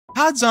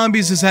COD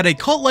Zombies has had a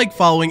cult-like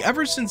following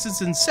ever since its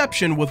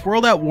inception with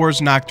World at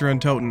War's Nocturne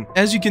and Toten.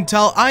 As you can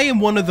tell, I am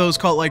one of those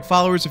cult-like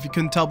followers if you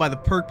couldn't tell by the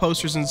perk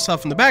posters and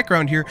stuff in the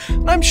background here,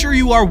 and I'm sure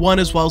you are one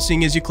as well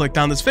seeing as you clicked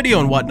on this video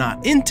and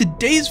whatnot. In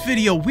today's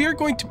video, we are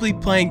going to be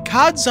playing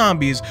COD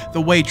Zombies the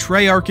way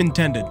Treyarch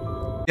intended.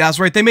 Yeah, that's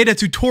right, they made a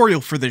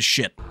tutorial for this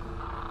shit.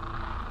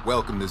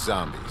 Welcome to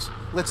Zombies.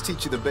 Let's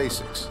teach you the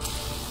basics.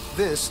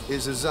 This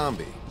is a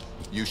zombie.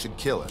 You should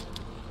kill it.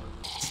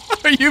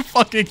 Are you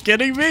fucking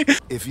kidding me?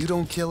 If you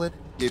don't kill it,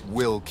 it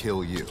will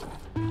kill you.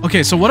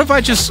 Okay, so what if I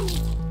just...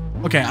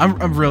 Okay,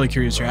 I'm really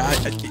curious here.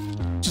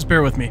 Just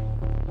bear with me.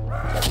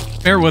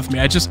 Bear with me.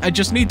 I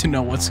just need to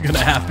know what's gonna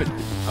happen.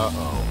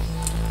 Uh-oh.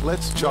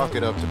 Let's chalk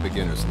it up to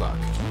beginner's luck.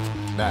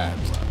 Bad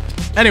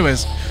luck.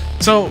 Anyways,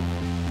 so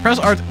press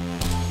R.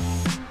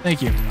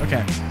 Thank you.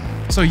 Okay.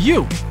 So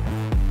you.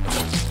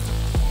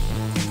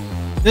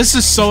 This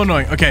is so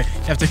annoying. Okay,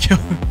 you have to kill.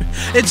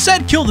 It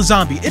said kill the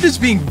zombie. It is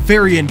being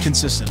very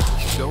inconsistent.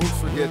 Don't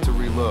forget to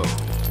reload.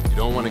 You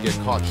don't want to get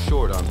caught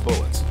short on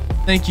bullets.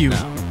 Thank you,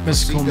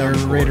 mystical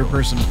narrator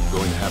person. You're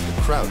going to have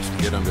to crouch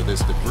to get under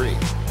this debris.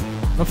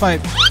 What if I...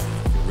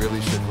 You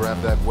really should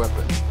grab that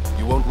weapon.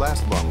 You won't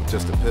last long with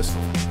just a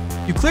pistol.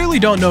 You clearly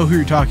don't know who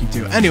you're talking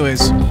to.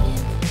 Anyways,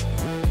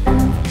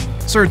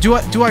 sir, do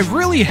I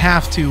really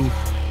have to?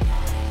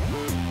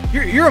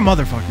 You're a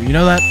motherfucker. You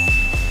know that?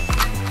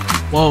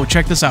 Whoa,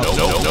 check this out.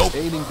 Nope.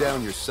 Aiming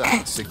down your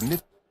sight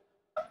significantly.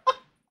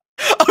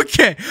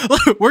 Okay,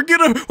 we're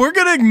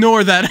gonna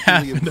ignore that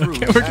happened.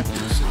 Okay,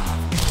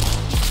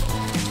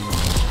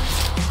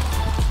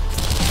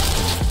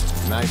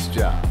 nice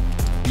job.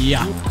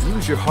 Yeah.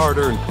 Use your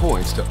hard-earned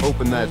points to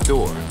open that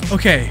door.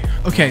 Okay.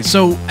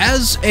 So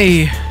as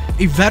a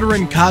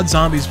veteran COD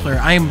Zombies player,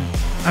 I'm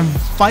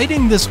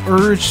fighting this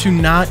urge to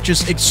not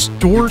just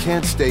extort. You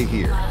can't stay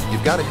here.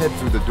 You've got to head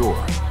through the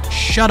door.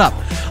 Shut up.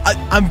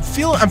 I'm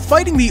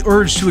fighting the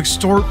urge to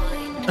extort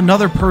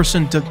another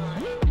person to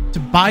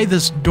buy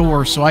this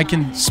door so I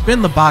can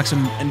spin the box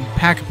and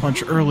pack a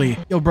punch early.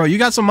 Yo, bro, you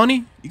got some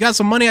money? You got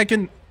some money I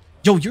can...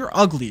 Yo, you're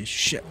ugly as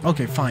shit.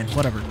 Okay, fine,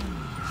 whatever.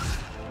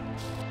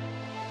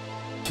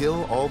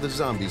 Kill all the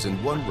zombies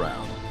in one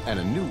round, and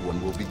a new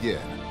one will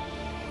begin.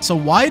 So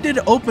why did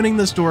opening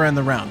this door end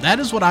the round? That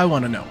is what I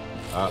want to know.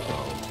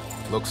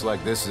 Uh-oh. Looks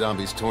like this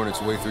zombie's torn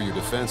its way through your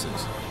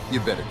defenses. You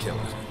better kill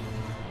it.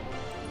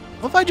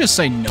 What if I just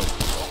say no?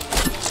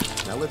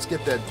 Now let's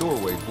get that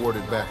doorway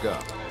boarded back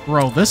up.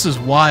 Bro, this is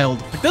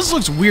wild. Like, this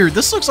looks weird.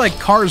 This looks like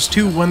Cars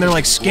 2 when they're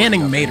like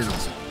scanning Mater.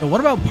 Yo,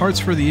 what about parts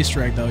for the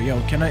Easter egg though?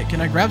 Yo, can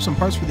I grab some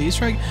parts for the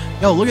Easter egg?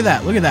 Yo, look at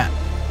that. Look at that.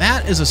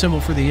 That is a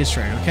symbol for the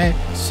Easter egg, okay?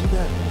 See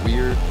that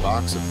weird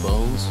box of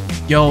bones?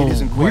 Yo,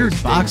 weird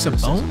box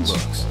of bones?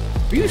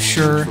 Are you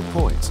sure? For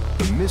points,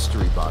 the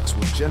mystery box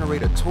will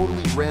generate a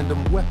totally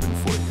random weapon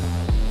for you.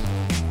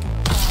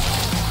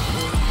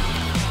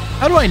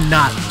 How do I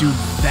not do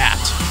that?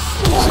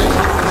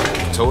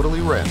 See?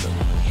 Totally random.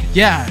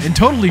 Yeah, and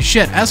totally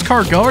shit.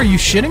 Escargot, are you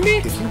shitting me?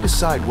 If you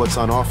decide what's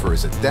on offer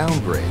is a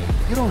downgrade,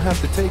 you don't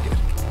have to take it.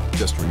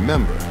 Just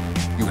remember,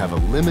 you have a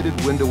limited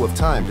window of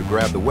time to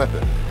grab the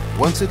weapon.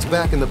 Once it's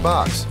back in the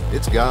box,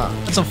 it's gone.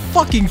 That's a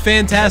fucking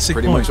fantastic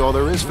point. Pretty much all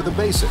there is for the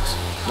basics.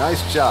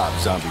 Nice job,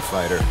 zombie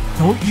fighter.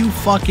 Don't you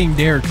fucking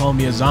dare call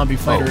me a zombie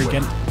fighter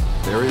again.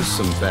 There is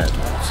some bad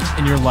news.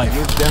 In your life.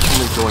 You're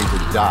definitely going to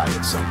die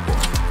at some point.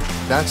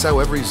 That's how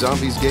every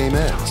zombies game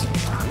ends.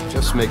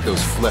 Just make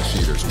those flesh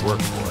eaters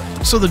work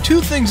for it. So the two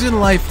things in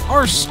life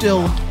are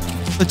still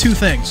the two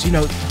things. You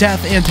know,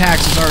 death and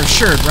taxes are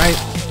assured, right?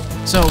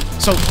 So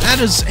that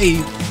is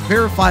a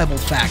verifiable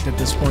fact at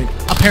this point,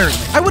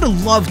 apparently. I would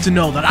have loved to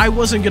know that I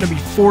wasn't going to be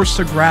forced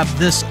to grab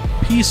this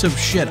piece of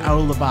shit out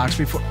of the box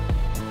before...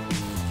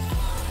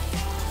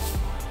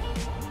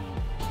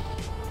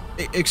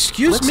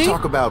 Excuse me? Let's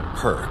talk about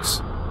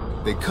perks.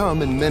 They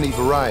come in many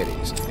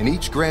varieties, and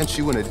each grants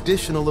you an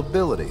additional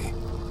ability.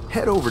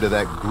 Head over to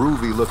that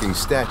groovy-looking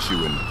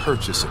statue and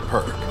purchase a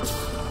perk.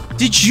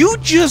 Did you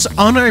just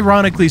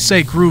unironically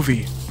say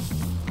groovy?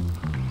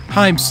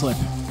 Time slip.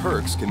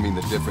 Perks can mean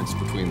the difference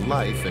between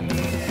life and,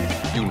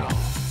 you know.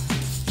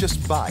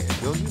 Just buy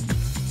it, will you?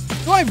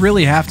 Do I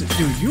really have to?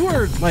 Dude, you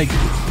are like...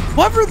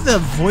 Whoever the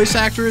voice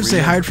actor is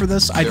they hired for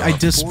this, I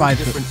despise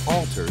them. There are 4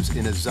 different altars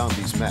in a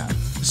zombie's map.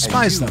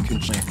 Despise them. You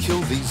can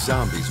kill these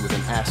zombies with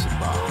an acid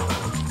bomb.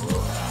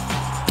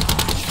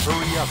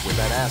 Hurry up with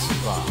that acid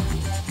bomb.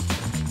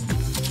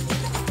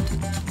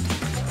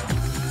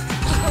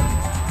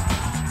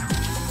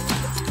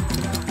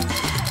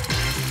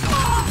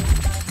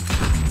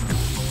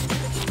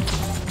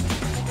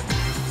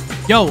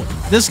 Yo,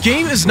 this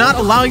game is not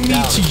allowing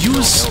me to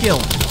use skill.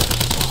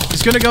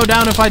 He's gonna go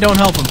down if I don't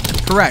help him.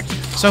 Correct.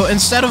 So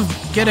instead of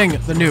getting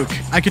the nuke,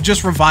 I could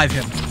just revive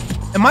him.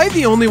 Am I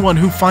the only one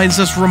who finds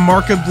this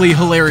remarkably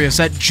hilarious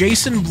that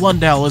Jason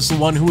Blundell is the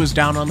one who is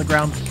down on the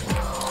ground?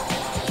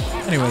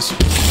 Anyways.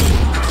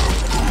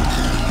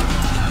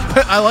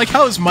 I like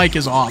how his mic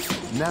is off.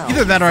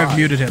 Either that or I've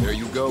muted him. There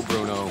you go,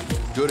 Bruno.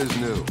 Good as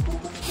new.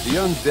 The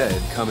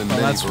undead come in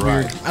many that's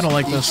varieties. Weird. I don't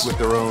like this. With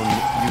their own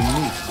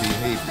unique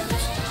behaviors.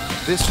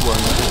 This one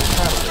is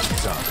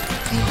catalyst zombie.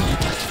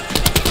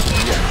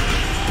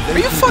 Yeah. They Are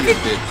you can fucking... be a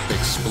bit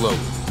explode.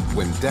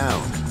 When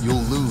down,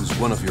 you'll lose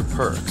one of your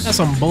perks. That's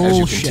some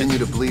bullshit. As you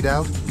continue to bleed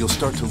out, you'll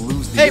start to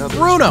lose the Hey, others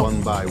Bruno.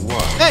 one by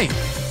one. Hey,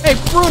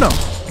 Bruno.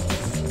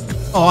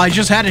 Oh, I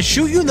just had to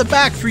shoot you in the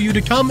back for you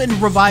to come and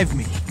revive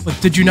me. But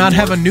did you not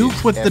have a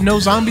nuke with the no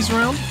zombies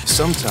around?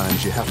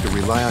 Sometimes you have to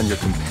rely on your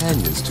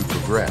companions to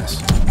progress.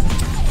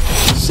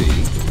 See?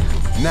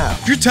 Now.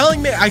 You're telling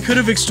me I could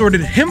have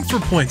extorted him for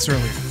points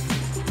earlier.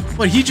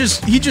 But he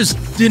just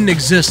didn't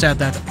exist at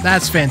that.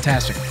 That's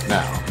fantastic.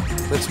 Now,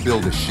 let's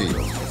build a shield.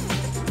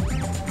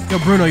 Yo,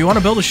 Bruno, you want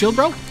to build a shield,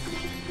 bro?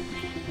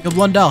 Yo,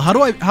 Blundell, how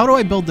do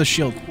I build this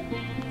shield?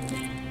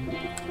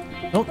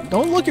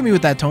 Don't look at me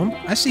with that tone.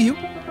 I see you.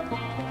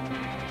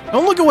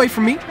 Don't look away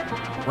from me.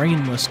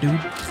 Brainless, dude.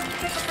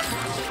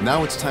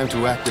 Now it's time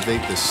to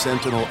activate the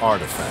Sentinel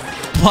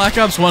artifact. Black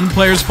Ops 1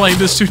 players playing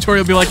this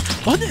tutorial be like,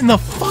 what in the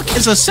fuck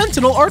is a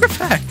Sentinel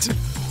artifact?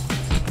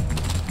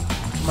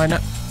 Am I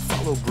not?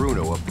 Follow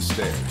Bruno up the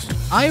stairs.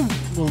 I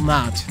will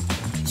not.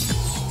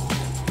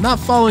 I'm not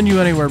following you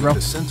anywhere, bro.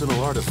 With the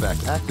Sentinel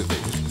artifact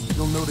activated,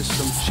 you'll notice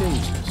some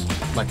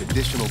changes, like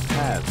additional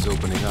paths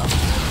opening up.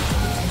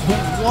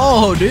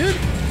 Whoa, dude.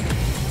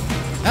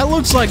 That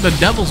looks like the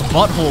devil's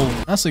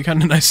butthole. That's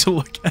kind of nice to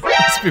look at.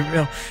 Let's be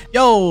real.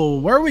 Yo,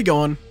 where are we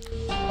going?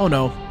 Oh,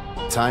 no.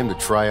 Time to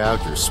try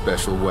out your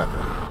special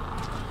weapon.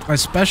 My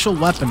special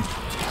weapon.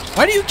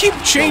 Why do you keep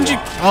changing?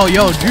 Oh,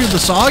 yo, dude, the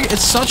SOG,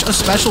 it's such a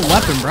special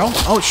weapon, bro.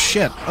 Oh,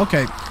 shit.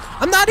 Okay.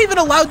 I'm not even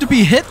allowed to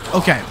be hit.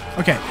 Okay.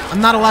 I'm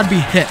not allowed to be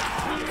hit.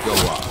 Go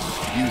on.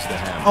 Use the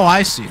hammer. Oh,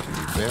 I see.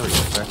 Very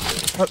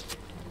effective.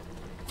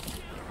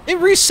 It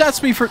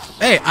resets me for...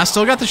 Hey, I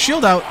still got the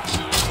shield out.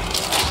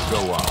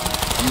 Go on.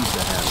 Use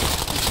the hammer.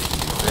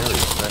 Very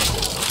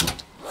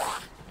effective.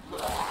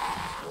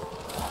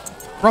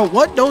 Bro,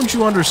 what don't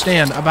you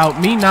understand about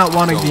me not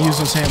wanting to use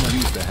this hammer?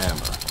 Use the hammer.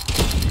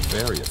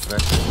 Very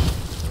effective.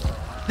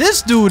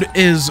 This dude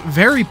is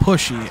very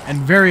pushy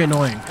and very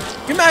annoying.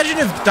 Can you imagine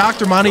if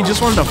Dr. Monty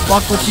just wanted to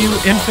fuck with you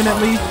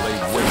infinitely?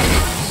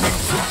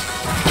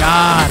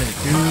 Got it,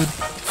 dude.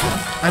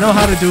 I know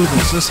how to do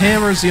this. This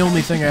hammer is the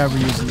only thing I ever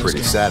use in this Pretty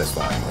game.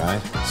 satisfying,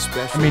 right?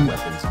 Special I mean,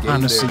 weapons gain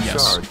honestly, their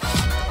yes. charge.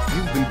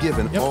 You've been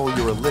given all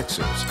your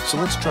elixirs, so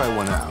let's try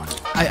one out.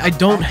 I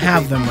don't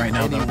have them right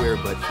now, though. Anywhere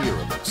but here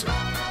elixir.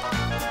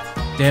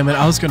 Damn it,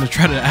 I was gonna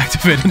try to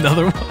activate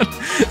another one.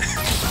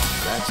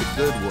 That's a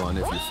good one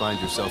if you find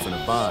yourself in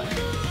a bind.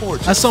 Or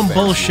just That's some fancy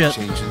bullshit.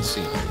 Change in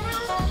scenery.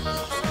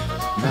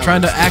 I'm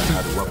trying to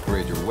activate. How to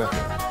upgrade your weapon.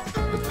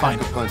 The Fine.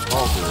 Pack-a-Punch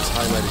halter is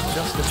highlighted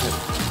just a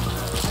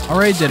bit.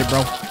 Already did it,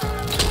 bro.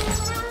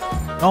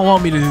 Don't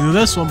want me to do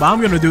this one, but I'm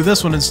gonna do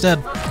this one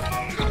instead.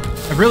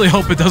 I really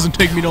hope it doesn't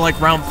take me to like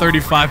round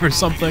 35 or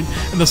something,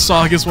 and the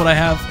SOG is what I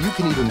have. You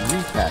can even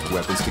repack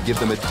weapons to give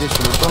them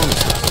additional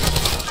bonuses.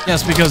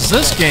 Yes, because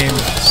this game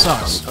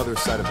sucks. On the other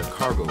side of the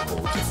cargo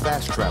hold to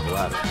fast travel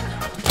out of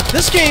here.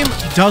 This game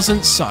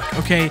doesn't suck,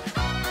 okay?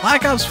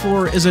 Black Ops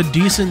 4 is a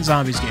decent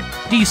zombies game.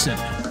 Decent.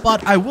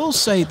 But I will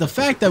say, the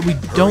fact that we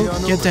don't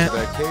get to...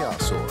 that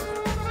chaos orb.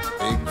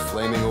 Big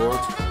flaming orb.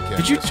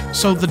 Did you...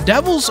 So the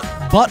devil's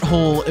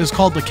butthole is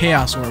called the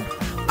Chaos Orb.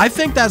 I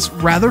think that's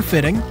rather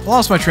fitting. I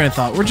lost my train of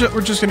thought. We're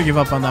just gonna give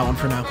up on that one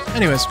for now.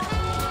 Anyways,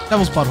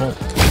 devil's butthole.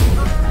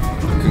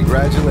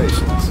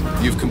 Congratulations.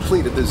 You've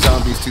completed the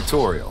zombies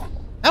tutorial.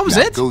 That was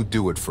now it? Go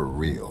do it for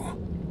real.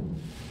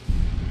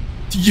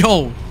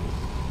 Yo,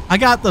 I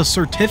got the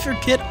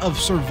Certificate of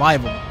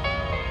Survival.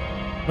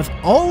 With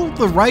all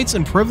the rights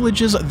and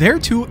privileges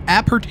thereto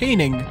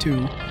appertaining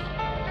to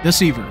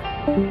Deceiver.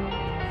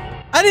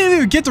 I didn't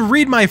even get to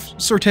read my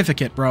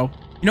certificate, bro.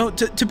 You know,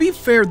 to be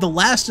fair, the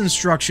last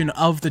instruction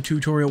of the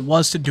tutorial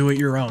was to do it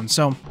your own,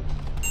 so...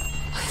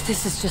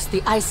 This is just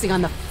the icing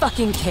on the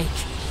fucking cake.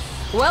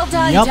 Well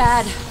done, Yep.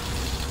 Dad.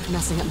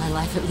 Messing up my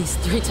life at least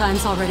 3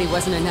 times already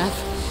wasn't enough.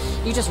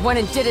 You just went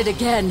and did it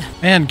again.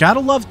 Man, gotta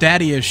love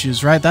daddy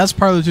issues, right? That's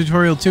part of the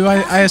tutorial too,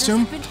 I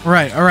assume?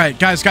 Alright,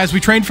 guys, we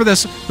trained for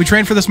this. We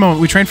trained for this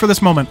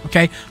moment,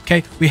 okay?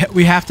 Okay, we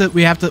have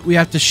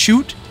to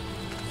shoot.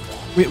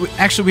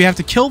 Actually, we have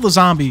to kill the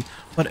zombie.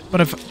 But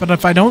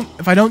if I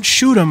don't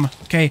shoot him,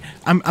 okay,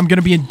 I'm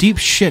gonna be in deep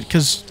shit,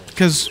 cause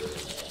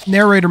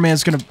narrator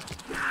man's gonna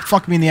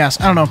fuck me in the ass.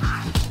 I don't know.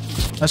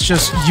 Let's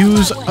just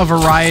use a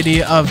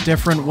variety of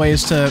different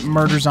ways to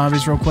murder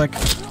zombies real quick.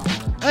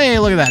 Hey,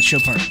 look at that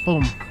shield part.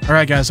 Boom. All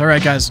right, guys.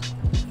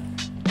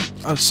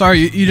 Oh, sorry,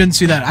 you didn't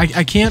see that.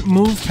 I can't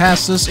move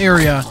past this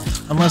area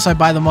unless I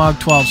buy the Mog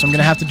 12, so I'm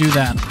gonna have to do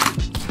that.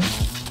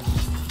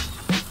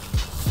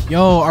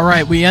 Yo, all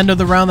right, we ended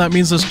the round. That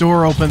means this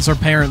door opens,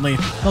 apparently.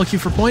 Thank you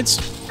for points.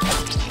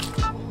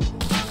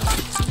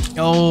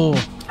 Yo,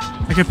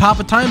 I could pop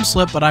a time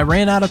slip, but I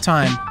ran out of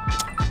time.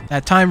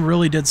 That time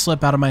really did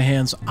slip out of my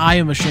hands. I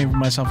am ashamed of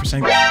myself for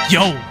saying that.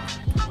 Yo,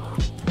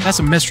 that's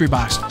a mystery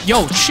box.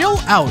 Yo, chill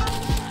out.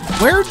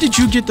 Where did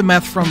you get the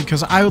meth from?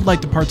 Because I would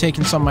like to partake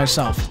in some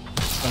myself.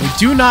 But we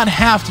do not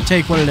have to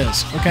take what it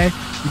is, okay?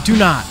 We do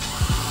not.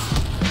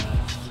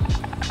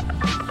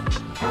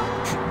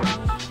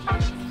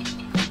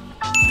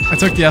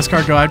 took the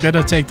escargot. I'm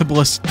gonna take the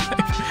ballistic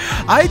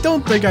knife. I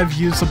don't think I've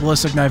used the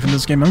ballistic knife in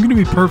this game. I'm gonna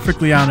be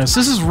perfectly honest.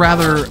 This is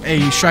rather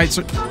a shite.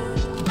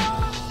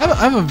 I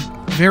have a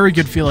very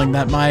good feeling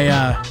that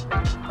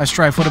my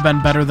strife would have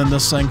been better than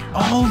this thing.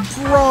 Oh,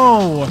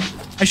 bro!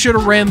 I should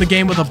have ran the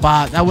game with a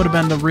bot. That would have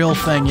been the real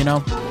thing, you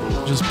know?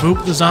 Just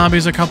boop the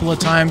zombies a couple of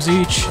times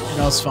each. You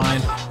know, it's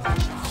fine.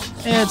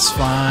 It's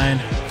fine.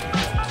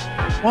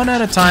 One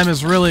at a time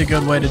is really a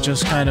good way to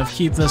just kind of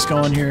keep this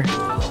going here.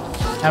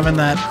 Having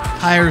that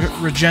higher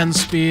regen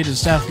speed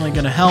is definitely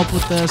going to help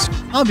with this.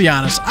 I'll be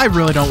honest, I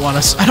really don't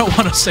want to. I don't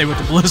want to stay with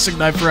the ballistic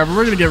knife forever.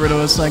 We're going to get rid of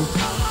this thing.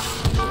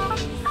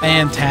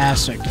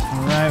 Fantastic.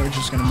 All right, we're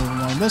just going to move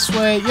along this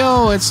way.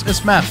 Yo, it's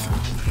meth.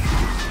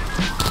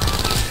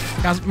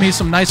 Got me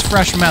some nice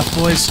fresh meth,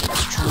 boys.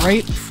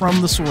 Straight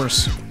from the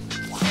source.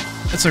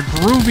 It's a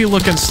groovy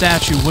looking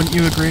statue, wouldn't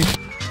you agree?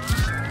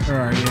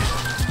 Where are you?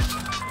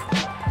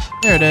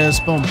 There it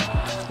is. Boom.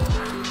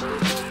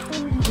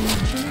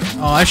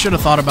 Oh, I should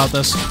have thought about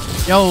this.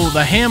 Yo,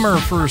 the hammer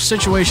for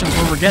situations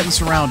where we're getting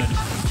surrounded.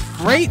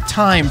 Great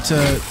time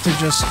to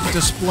just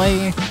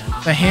display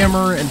the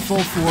hammer in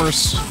full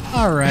force.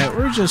 Alright,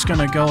 we're just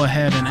gonna go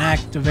ahead and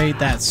activate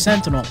that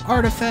Sentinel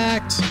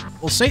artifact.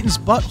 Well, Satan's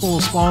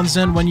butthole spawns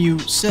in when you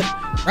sit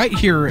right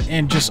here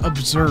and just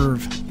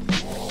observe.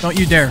 Don't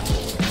you dare.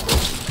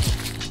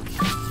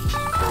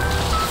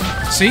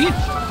 See?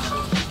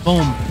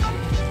 Boom.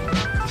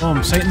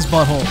 Boom, Satan's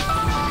butthole.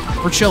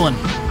 We're chilling.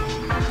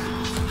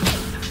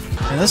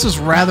 And this is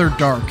rather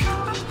dark.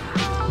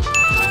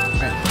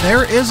 Right,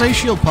 there is a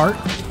shield part.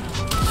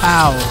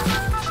 Ow.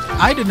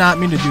 I did not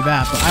mean to do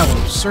that, but I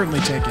will certainly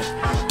take it.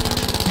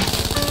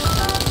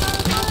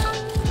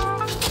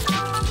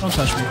 Don't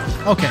touch me.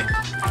 Okay.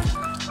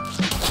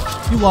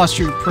 You lost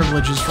your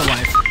privileges for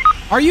life.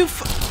 Are you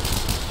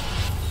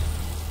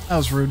That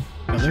was rude.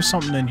 No, there's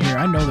something in here.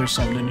 I know there's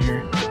something in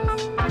here.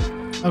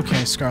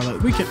 Okay,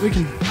 Scarlet. We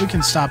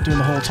can stop doing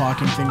the whole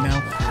talking thing now.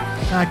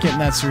 Not getting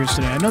that serious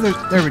today. I know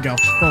there we go.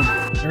 Boom.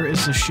 There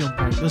is the shield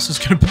part. This is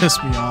gonna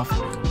piss me off.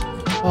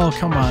 Oh,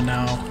 come on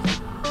now.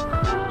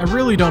 I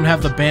really don't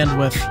have the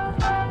bandwidth.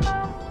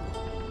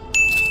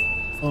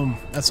 Boom.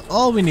 That's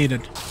all we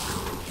needed.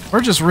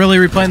 We're just really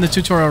replaying the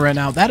tutorial right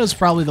now. That is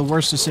probably the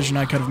worst decision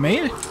I could have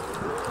made.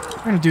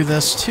 We're gonna do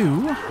this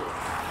too.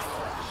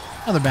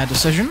 Another bad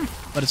decision,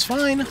 but it's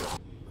fine.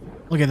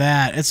 Look at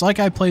that. It's like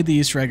I played the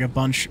Easter egg a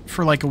bunch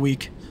for like a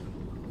week.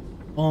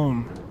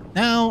 Boom.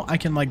 Now I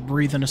can like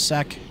breathe in a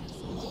sec.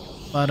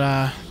 But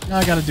now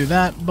I gotta do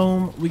that.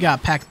 Boom. We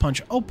got Pack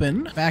Punch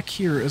open. Back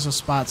here is a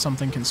spot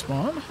something can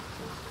spawn.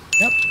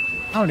 Yep.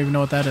 I don't even know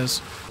what that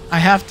is. I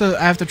have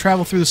to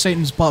travel through the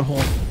Satan's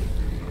butthole.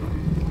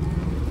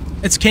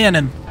 It's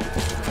canon.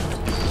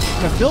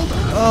 Gonna build?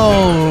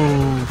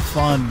 Oh,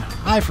 fun.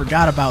 I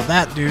forgot about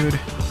that dude.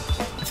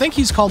 I think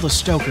he's called a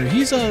Stoker.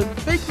 He's a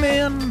big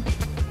man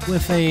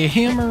with a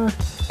hammer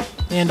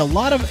and a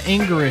lot of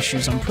anger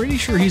issues. I'm pretty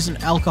sure he's an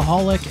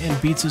alcoholic and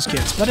beats his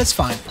kids, but it's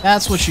fine.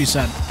 That's what she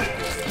said.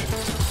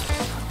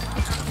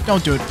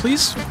 Don't do it,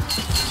 please.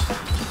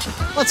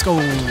 Let's go.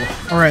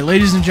 Alright,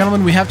 ladies and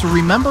gentlemen, we have to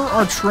remember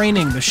our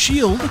training. The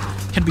shield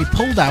can be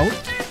pulled out,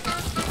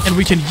 and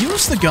we can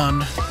use the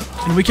gun,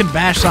 and we can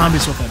bash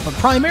zombies with it. But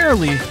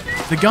primarily,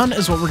 the gun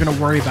is what we're going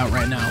to worry about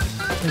right now.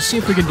 Let's see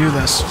if we can do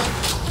this.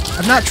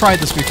 I've not tried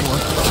this before.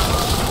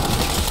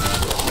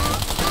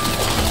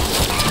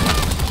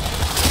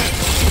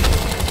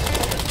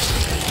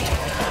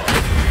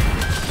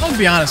 I'll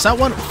be honest, that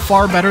went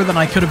far better than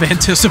I could have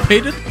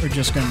anticipated. We're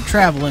just going to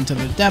travel into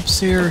the depths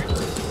here.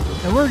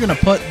 And we're going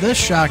to put this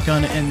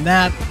shotgun in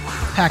that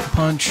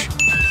Pack-a-Punch.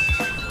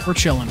 We're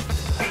chilling.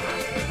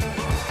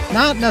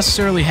 Not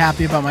necessarily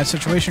happy about my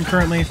situation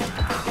currently,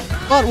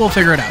 but we'll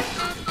figure it out.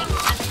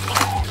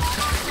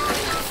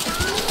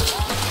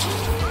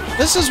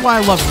 This is why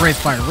I love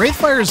Wraithfire.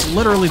 Wraithfire is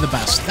literally the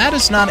best. That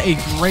is not a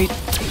great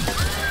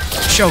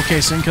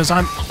showcasing because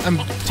I'm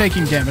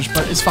taking damage,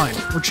 but it's fine.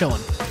 We're chilling.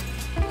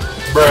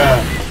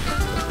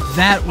 Bruh.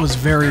 That was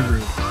very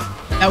rude.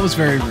 That was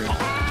very rude.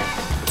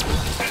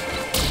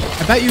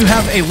 I bet you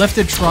have a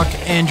lifted truck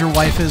and your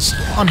wife is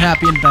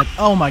unhappy in bed.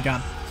 Oh my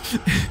god.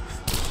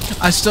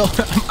 I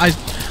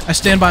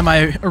stand by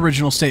my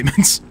original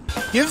statements.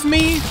 Give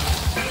me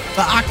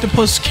the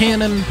octopus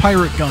cannon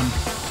pirate gun.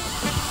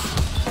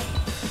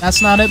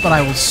 That's not it, but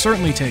I will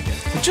certainly take it.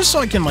 But just so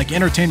I can like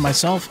entertain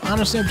myself,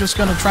 honestly, I'm just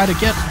gonna try to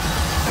get...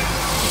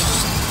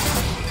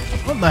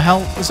 What the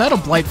hell? Is that a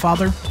Blight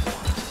Father?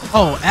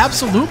 Oh,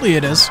 absolutely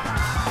it is.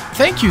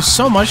 Thank you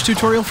so much,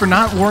 Tutorial, for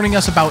not warning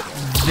us about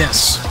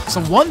this. It's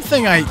the one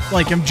thing I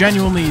like am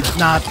genuinely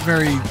not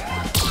very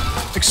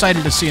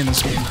excited to see in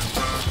this game.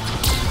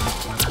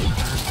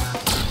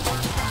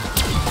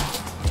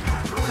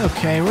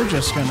 Okay, we're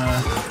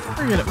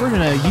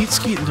gonna yeet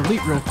skeet and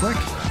delete real quick.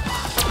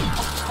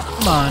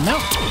 Come on now.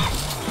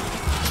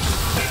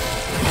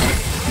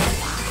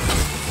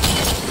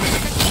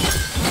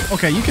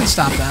 Okay, you can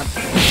stop that.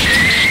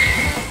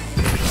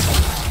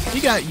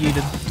 You got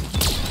yeeted.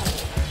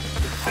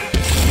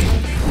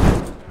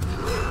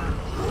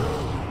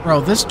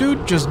 Bro, this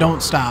dude just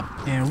don't stop.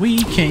 And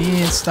we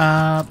can't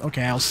stop.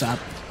 Okay, I'll stop.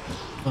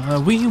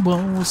 But we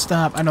won't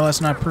stop. I know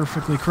that's not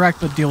perfectly correct,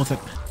 but deal with it.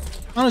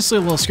 Honestly,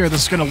 a little scared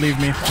this is going to leave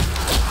me.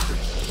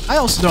 I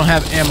also don't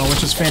have ammo,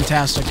 which is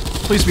fantastic.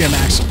 Please be a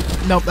max.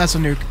 Nope, that's a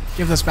nuke.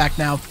 Give this back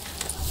now.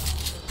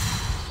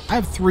 I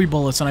have 3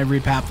 bullets and I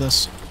repap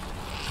this.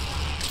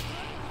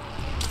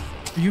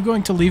 Are you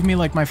going to leave me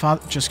like my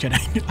father? Just kidding.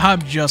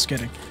 I'm just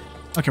kidding.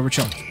 Okay, we're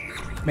chilling.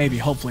 Maybe,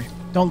 hopefully.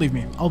 Don't leave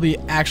me. I'll be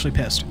actually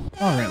pissed.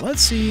 Alright,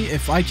 let's see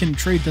if I can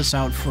trade this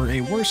out for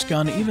a worse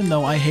gun, even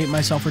though I hate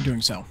myself for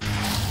doing so.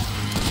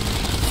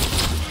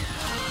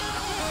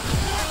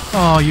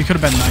 Oh, you could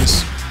have been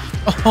nice.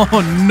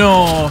 Oh,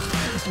 no.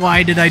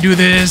 Why did I do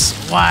this?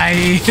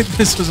 Why?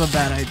 This was a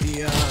bad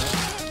idea.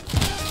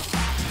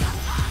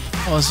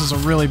 Oh, this is a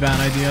really bad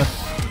idea.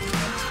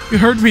 You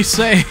heard me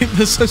say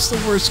this is the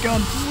worst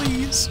gun,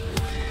 please.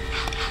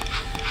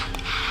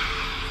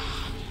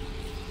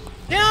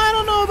 Yeah, I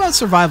don't know about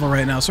survival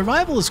right now.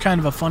 Survival is kind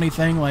of a funny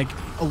thing. Like,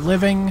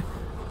 living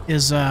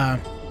is,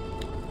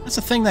 that's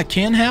a thing that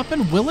can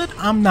happen. Will it?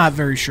 I'm not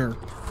very sure.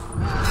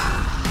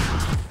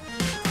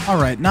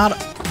 Alright, not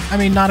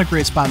a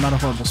great spot, not a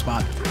horrible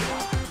spot.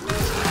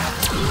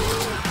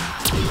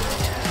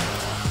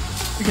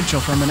 We can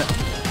chill for a minute.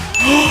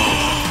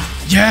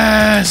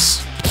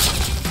 Yes!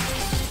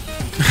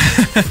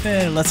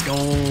 Let's go.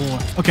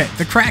 Okay,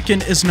 the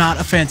Kraken is not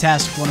a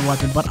fantastic one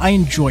weapon, but I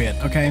enjoy it,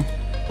 okay?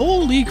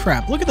 Holy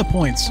crap, look at the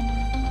points.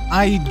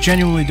 I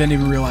genuinely didn't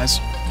even realize.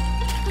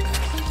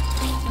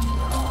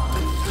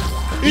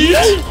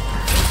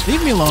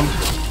 Leave me alone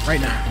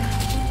right now.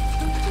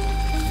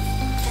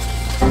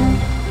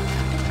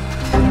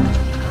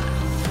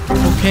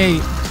 Okay,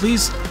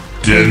 please.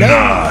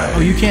 Denied.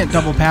 Oh, you can't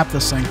double pap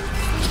this thing.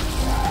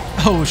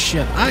 Oh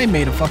shit, I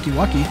made a fucky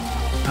wucky.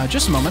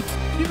 Just a moment.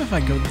 Even if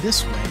I go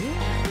this way.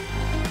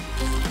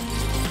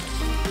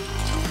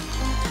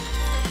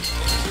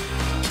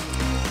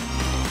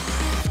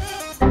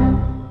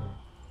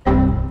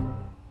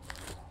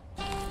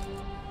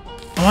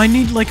 Oh, I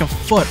need like a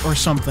foot or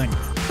something.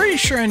 Pretty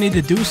sure I need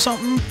to do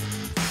something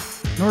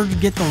in order to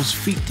get those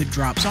feet to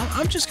drop. So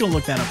I'm just gonna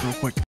look that up real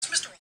quick.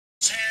 Mr.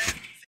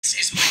 This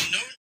is my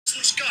known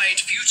guide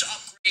for you to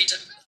upgrade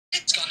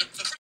its gun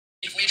for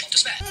Voyage of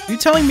Despair. Are you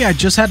telling me I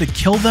just had to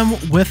kill them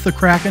with the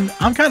Kraken?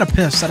 I'm kind of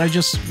pissed that I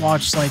just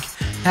watched like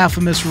half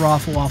of Mr.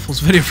 Raffle Waffles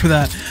video for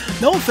that.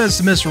 No offense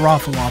to Mr.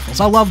 Raffle Waffles.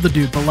 I love the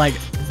dude, but like,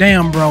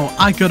 damn bro,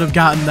 I could have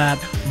gotten that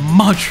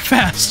much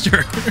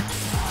faster.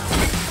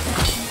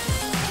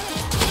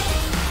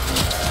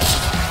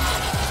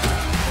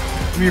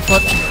 Give me your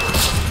foot.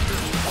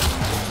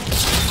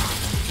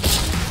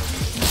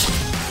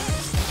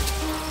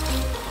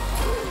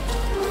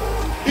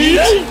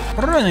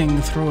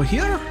 Running through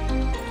here.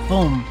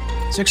 Boom.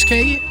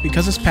 6k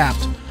because it's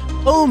papped.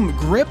 Boom.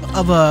 Grip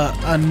of a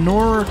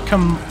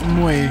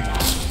Norkamui.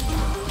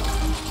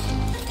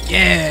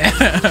 Yeah.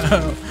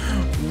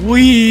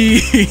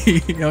 Wee.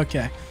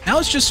 Okay. Now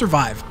let's just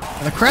survive.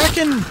 The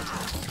Kraken.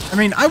 I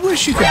mean, I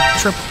wish you could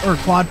trip or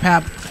quad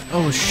pap.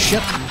 Oh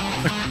shit.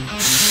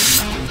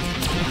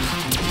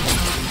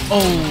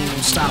 Oh,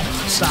 stop.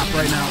 Stop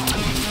right now.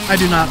 I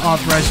do not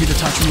authorize you to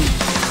touch me.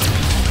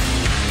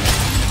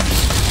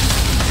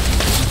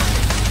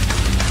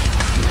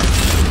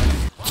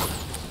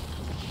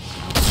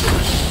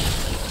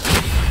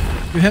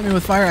 You hit me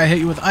with fire, I hit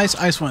you with ice.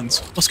 Ice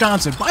wins.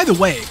 Wisconsin. By the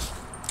way,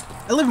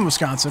 I live in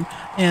Wisconsin,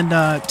 and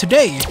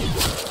today,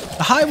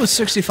 the high was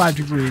 65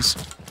 degrees.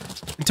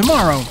 And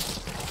tomorrow,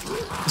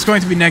 it's going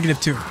to be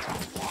 -2.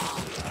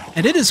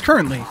 And it is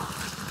currently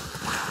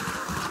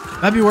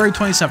February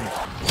 27th.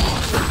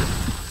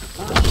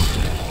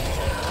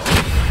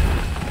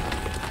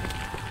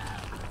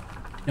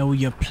 Know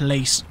your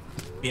place,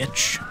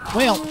 bitch.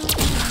 Well,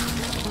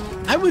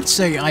 I would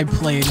say I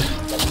played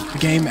the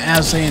game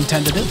as they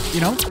intended it,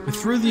 you know? We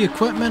threw the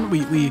equipment,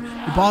 we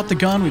bought the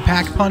gun, we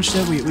pack-punched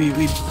it,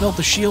 we built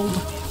the shield,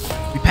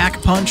 we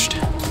pack-punched,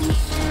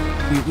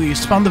 we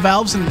spun the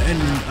valves and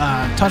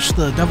touched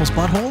the devil's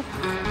butthole.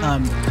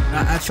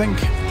 I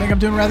think I'm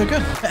doing rather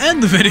good. To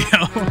end the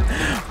video,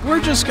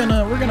 we're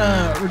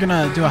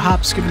gonna do a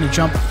hop, skip, and a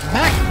jump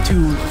back to...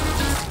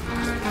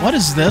 What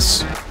is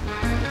this?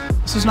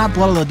 This is not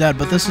Blood of the Dead,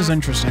 but this is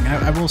interesting,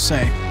 I will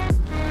say.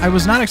 I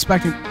was not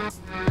expecting...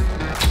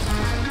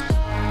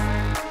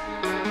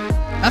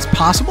 That's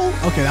possible?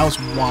 Okay, that was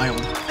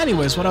wild.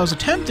 Anyways, what I was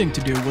attempting to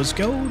do was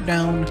go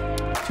down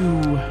to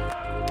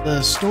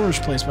the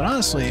storage place, but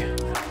honestly...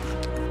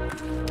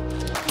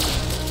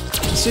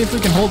 Let's see if we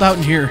can hold out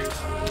in here.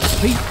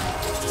 Beep.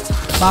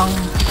 Bang.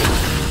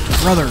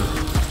 Brother.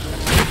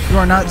 You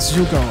are not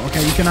Zuko,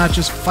 okay? You cannot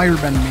just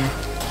firebend me.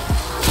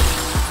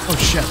 Oh,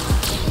 shit.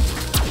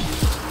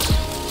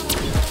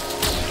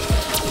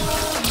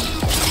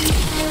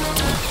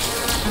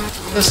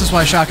 This is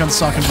why shotguns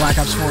suck in Black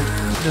Ops 4.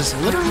 It is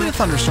literally a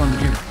thunderstorm in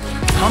here.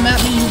 Come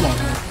at me, you won't.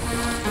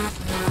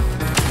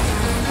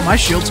 Oh, my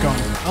shield's gone.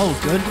 Oh,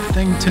 good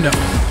thing to know.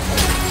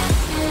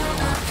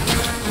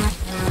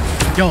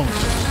 Yo,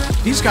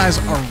 these guys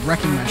are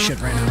wrecking my shit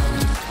right now.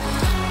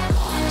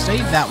 Stay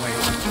that way.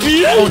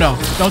 Oh no,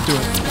 don't do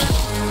it.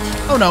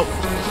 Oh no.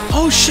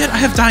 Oh shit, I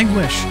have Dying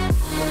Wish.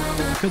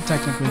 I could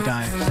technically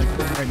die like,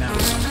 right now.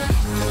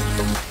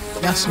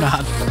 Guess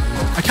not.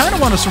 I kind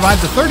of want to survive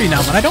to 30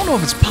 now, but I don't know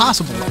if it's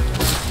possible.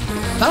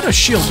 Without a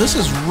shield, this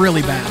is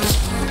really bad.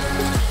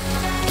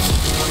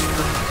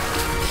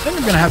 I think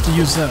I'm gonna have to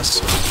use this.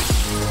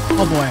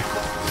 Oh boy.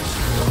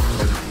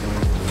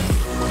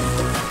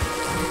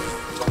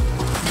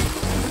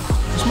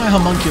 Where's my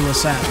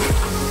homunculus at?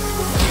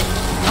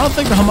 I don't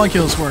think the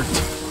homunculus worked.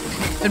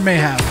 It may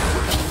have.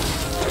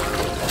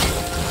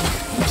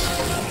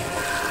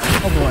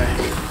 Oh boy.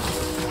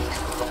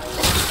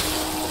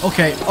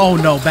 Okay, oh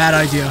no, bad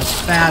idea.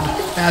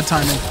 Bad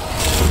timing.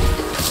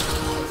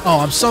 Oh,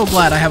 I'm so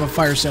glad I have a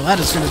fire sale. That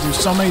is going to do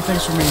so many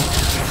things for me.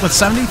 With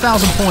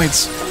 70,000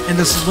 points in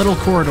this little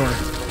corridor,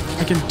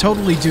 I can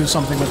totally do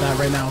something with that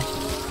right now.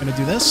 I'm going to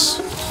do this.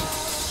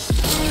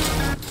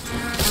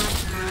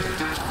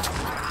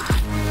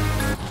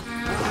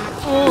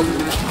 Oh.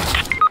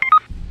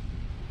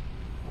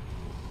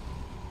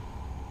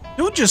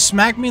 Dude just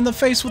smacked me in the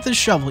face with his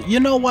shovel. You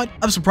know what?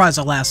 I'm surprised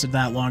it lasted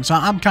that long, so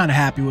I'm kind of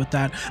happy with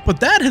that. But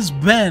that has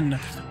been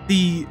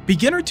the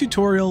beginner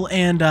tutorial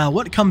and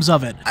what comes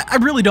of it. I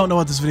really don't know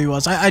what this video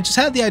was. I just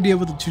had the idea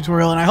with the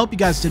tutorial, and I hope you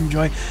guys did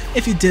enjoy.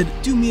 If you did,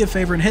 do me a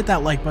favor and hit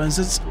that like button.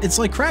 It's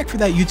like crack for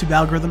that YouTube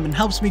algorithm and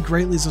helps me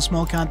greatly as a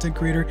small content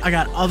creator. I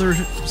got other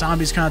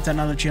zombies content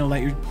on the channel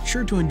that you're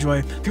sure to enjoy.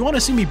 If you want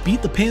to see me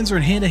beat the Panzer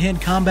in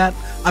hand-to-hand combat,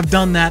 I've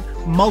done that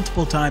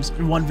multiple times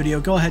in one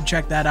video. Go ahead,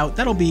 check that out.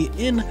 That'll be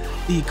in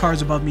the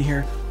cards above me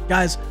here.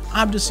 Guys,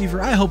 I'm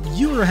Deceiver. I hope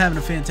you are having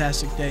a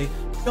fantastic day.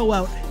 Go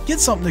out, get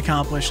something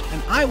accomplished,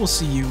 and I will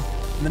see you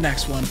in the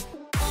next one.